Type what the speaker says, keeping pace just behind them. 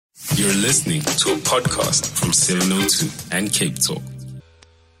You're listening to a podcast from 702 and Cape Talk.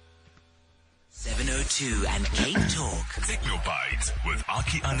 702 and Cape Talk. Technobyte with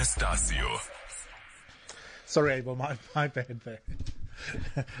Aki Anastasio. Sorry, Abel, my bad there.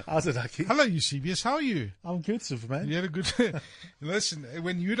 How's it, Aki? Hello, Eusebius. How are you? I'm good, Superman. You had a good... Listen,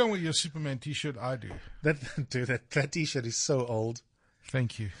 when you don't wear your Superman t-shirt, I do. That t-shirt is so old.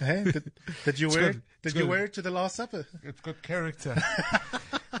 Thank you. Hey, did you wear it? Did you wear it to the Last Supper? It's got character.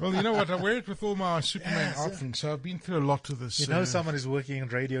 Well, you know what? I wear it with all my Superman outfits, so I've been through a lot of this. You know someone is working in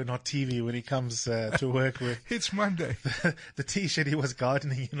radio, not TV, when he comes to work with... It's Monday. The t-shirt he was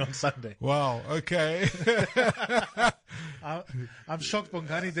gardening in on Sunday. Wow, okay. I'm shocked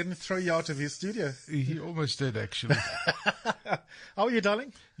Bongani didn't throw you out of his studio. He almost did, actually. How are you,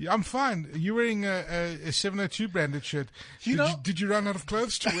 darling? Yeah, I'm fine. You're wearing a 702 branded shirt. Did you run out of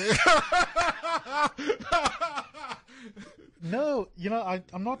clothes to wear? No,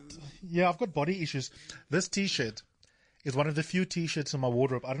 I'm not... Yeah, I've got body issues. This t-shirt is one of the few t-shirts in my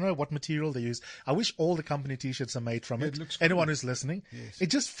wardrobe. I don't know what material they use. I wish all the company t-shirts are made from it. Looks Anyone cool. who's listening. Yes.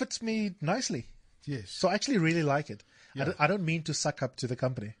 It just fits me nicely. Yes. So I actually really like it. Yeah. I don't mean to suck up to the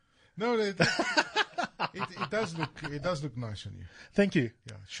company. No, it does look nice on you. Thank you.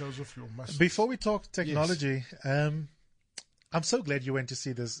 Yeah, it shows off your muscles. Before we talk technology, I'm so glad you went to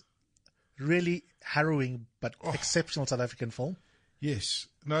see this really harrowing but exceptional South African film. Yes.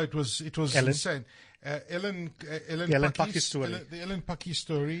 No, it was Ellen. insane. Ellen Pakkie story. The Ellen Pakkie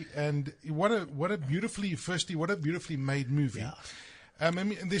story, and what a beautifully made movie. Yeah. I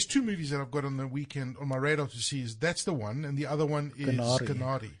mean, there's two movies that I've got on the weekend on my radar to see. That's the one, and the other one is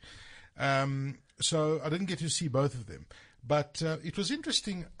Canary. So I didn't get to see both of them, but it was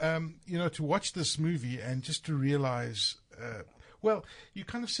interesting, to watch this movie and just to realize. Well, you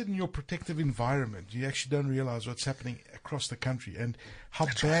kind of sit in your protective environment. You actually don't realize what's happening across the country and how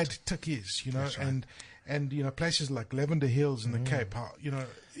bad Tik is, and places like Lavender Hills in the Cape,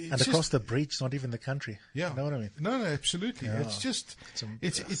 And across the bridge, not even the country. Yeah. You know what I mean? No, absolutely. Yeah. It's just,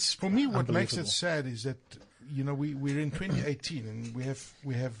 it's for me, what makes it sad is that, we're in 2018 and we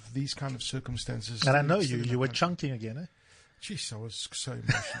have these kind of circumstances. And I know you were chunking again, eh? Jeez, I was so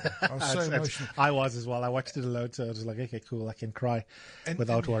emotional. I was as well. I watched it alone, so I was like, okay, cool, I can cry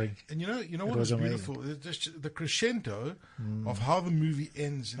without worrying. And you know what was beautiful? Just the crescendo of how the movie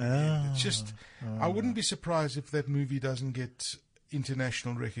ends. In the end. It's just, I wouldn't be surprised if that movie doesn't get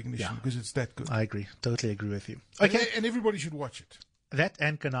international recognition because it's that good. I agree. Totally agree with you. Okay. And everybody should watch it. That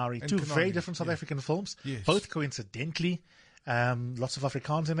and Canary, two very different South African films, both coincidentally. Lots of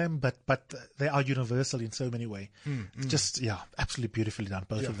Afrikaans in them, but they are universal in so many ways. Just, absolutely beautifully done,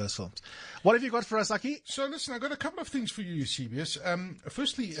 both of those films. What have you got for us, Aki? So listen, I've got a couple of things for you, Eusebius.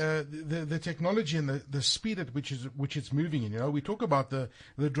 Firstly, the technology and the speed at which it's moving in. We talk about the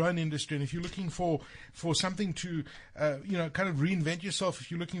drone industry, and if you're looking for something to, kind of reinvent yourself,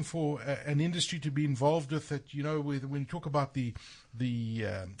 if you're looking for an industry to be involved with, that, when you talk about the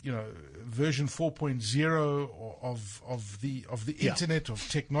version 4.0 of the internet, of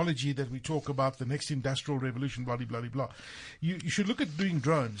technology that we talk about, the next industrial revolution, blah, blah, blah, blah. You should look at doing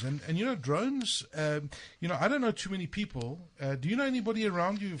drones. And drones, I don't know too many people. Do you know anybody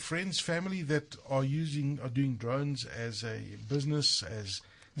around you, friends, family, that are doing drones as a business, as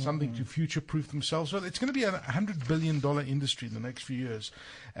something to future-proof themselves? Well, it's going to be a $100 billion industry in the next few years.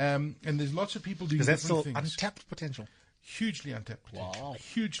 And there's lots of people doing different things. Is that still untapped potential? Hugely untapped potential. Wow.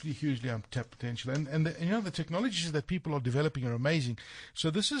 Hugely untapped potential. And the technologies that people are developing are amazing. So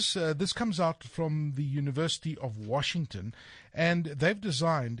this comes out from the University of Washington, and they've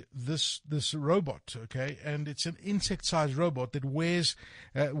designed this robot, okay? And it's an insect-sized robot that weighs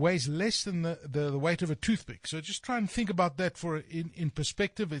less than the weight of a toothpick. So just try and think about that in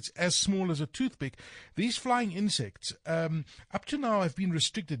perspective. It's as small as a toothpick. These flying insects, up to now, have been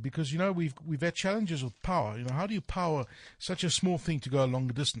restricted because, we've had challenges with power. How do you power such a small thing to go a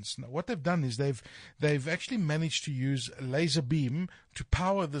longer distance? Now, what they've done is they've actually managed to use a laser beam to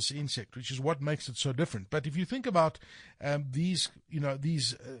power this insect, which is what makes it so different. But if you think about these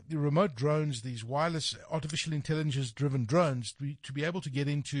remote drones, these wireless artificial intelligence-driven drones, to be able to get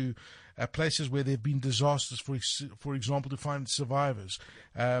into places where there have been disasters, for example, to find survivors,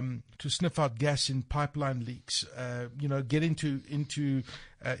 to sniff out gas in pipeline leaks, get into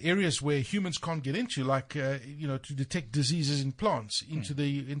areas where humans can't get into, like to detect diseases in plants, into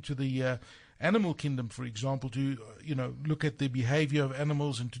the animal kingdom, for example, to look at the behavior of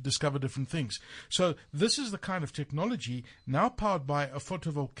animals and to discover different things. So this is the kind of technology now powered by a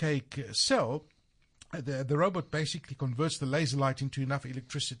photovoltaic cell. The robot basically converts the laser light into enough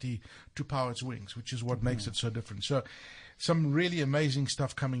electricity to power its wings, which is what makes it so different. So some really amazing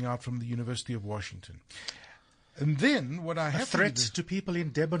stuff coming out from the University of Washington. And then what I have threat to people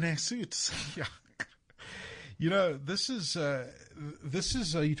in debonair suits. Yeah. You know, this is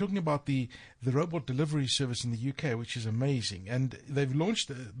you're talking about the robot delivery service in the UK, which is amazing. And they've launched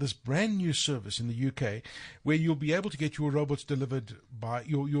this brand new service in the UK where you'll be able to get your robots delivered by,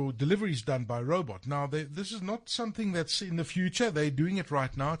 your deliveries done by robot. Now, this is not something that's in the future. They're doing it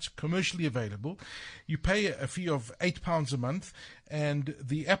right now. It's commercially available. You pay a fee of £8 a month, and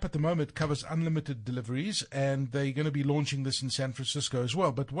the app at the moment covers unlimited deliveries, and they're going to be launching this in San Francisco as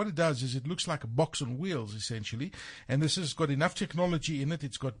well. But what it does is it looks like a box on wheels, essentially, and this has got enough technology in it.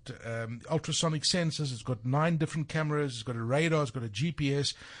 It's got ultrasonic sensors, it's got 9 different cameras, it's got a radar, it's got a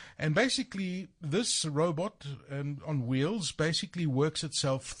GPS, and basically this robot on wheels basically works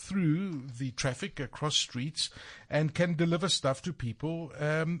itself through the traffic across streets and can deliver stuff to people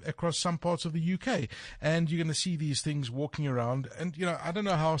across some parts of the UK. And you're going to see these things walking around, and you know, I don't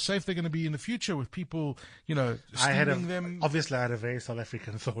know how safe they're going to be in the future with people, you know, stealing them. Obviously, I had a very South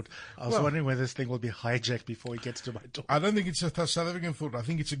African thought. I was wondering whether this thing will be hijacked before it gets to my door. I don't think it's a South African thought. I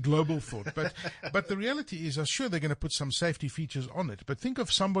think it's a global thought. But the reality is, I'm sure they're going to put some safety features on it. But think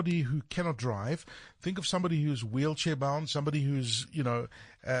of somebody who cannot drive. Think of somebody who's wheelchair bound, somebody who's, you know,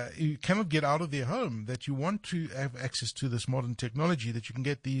 who cannot get out of their home, that you want to have access to this modern technology, that you can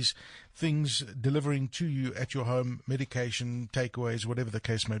get these things delivering to you at your home, medication, takeaways, whatever the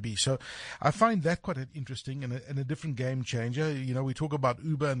case may be. So I find that quite interesting and a different game changer. You know, we talk about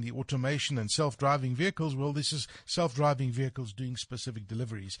Uber and the automation and self-driving vehicles. Well, this is self-driving vehicles doing specific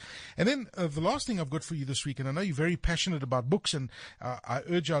deliveries. And then the last thing I've got for you this week, and I know you're very passionate about books, and I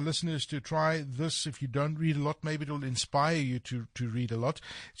urge our listeners to try this. If you don't read a lot, maybe it'll inspire you to read a lot.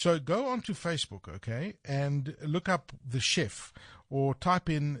 So go onto Facebook, okay, and look up The Chef, or type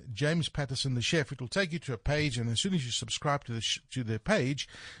in James Patterson, The Chef. It'll take you to a page, and as soon as you subscribe to the page,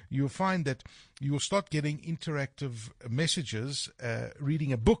 you'll find that you will start getting interactive messages,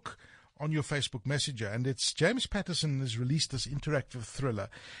 reading a book on your Facebook Messenger. And it's James Patterson has released this interactive thriller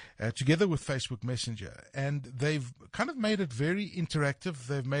together with Facebook Messenger, and they've kind of made it very interactive.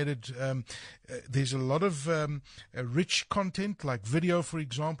 They've made it there's a lot of rich content, like video, for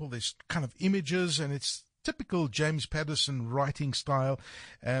example. There's kind of images, and it's typical James Patterson writing style.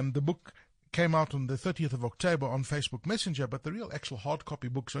 The book came out on the 30th of October on Facebook Messenger, but the real actual hard copy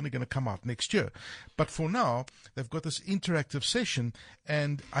book's only going to come out next year. But for now, they've got this interactive session,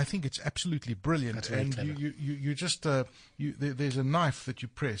 and I think it's absolutely brilliant. And you just there's a knife that you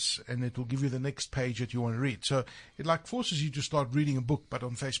press, and it will give you the next page that you want to read. So it like forces you to start reading a book, but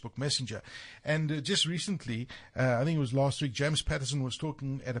on Facebook Messenger. And just recently, I think it was last week, James Patterson was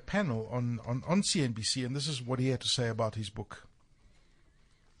talking at a panel on CNBC, and this is what he had to say about his book.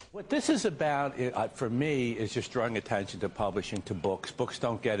 What this is about, for me, is just drawing attention to publishing, to books. Books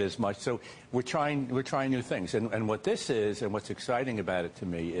don't get as much, so we're trying new things. And what this is, and what's exciting about it to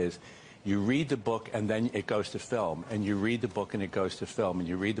me, is you read the book and then it goes to film, and you read the book and it goes to film, and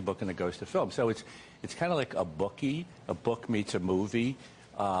you read the book and it goes to film. So it's kind of like a bookie. A book meets a movie,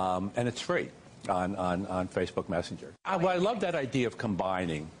 and it's free on Facebook Messenger. I love that idea of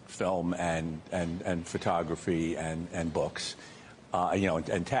combining film and photography and books.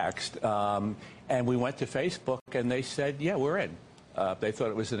 And text. And we went to Facebook, and they said, yeah, we're in. They thought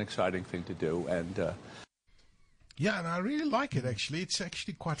it was an exciting thing to do. And yeah, and I really like it, actually. It's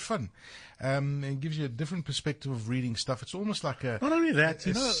actually quite fun. It gives you a different perspective of reading stuff. It's almost like a... Not only that,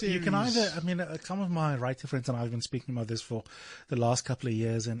 you can either... I mean, some of my writer friends and I have been speaking about this for the last couple of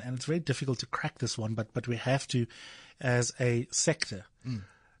years, and it's very difficult to crack this one, but we have to as a sector.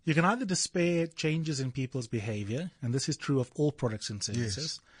 You can either despair changes in people's behavior, and this is true of all products and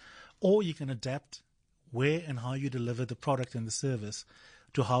services, or you can adapt where and how you deliver the product and the service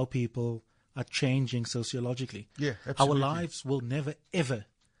to how people are changing sociologically. Yeah, absolutely. Our lives will never, ever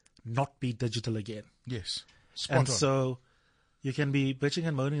not be digital again. Yes. Spot on. So you can be bitching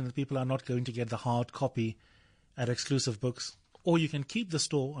and moaning that people are not going to get the hard copy at Exclusive Books, or you can keep the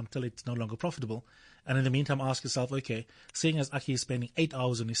store until it's no longer profitable. And in the meantime, ask yourself, okay, seeing as Aki is spending 8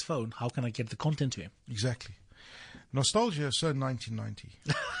 hours on his phone, how can I get the content to him? Exactly. Nostalgia is so 1990.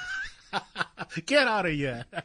 Get out of here.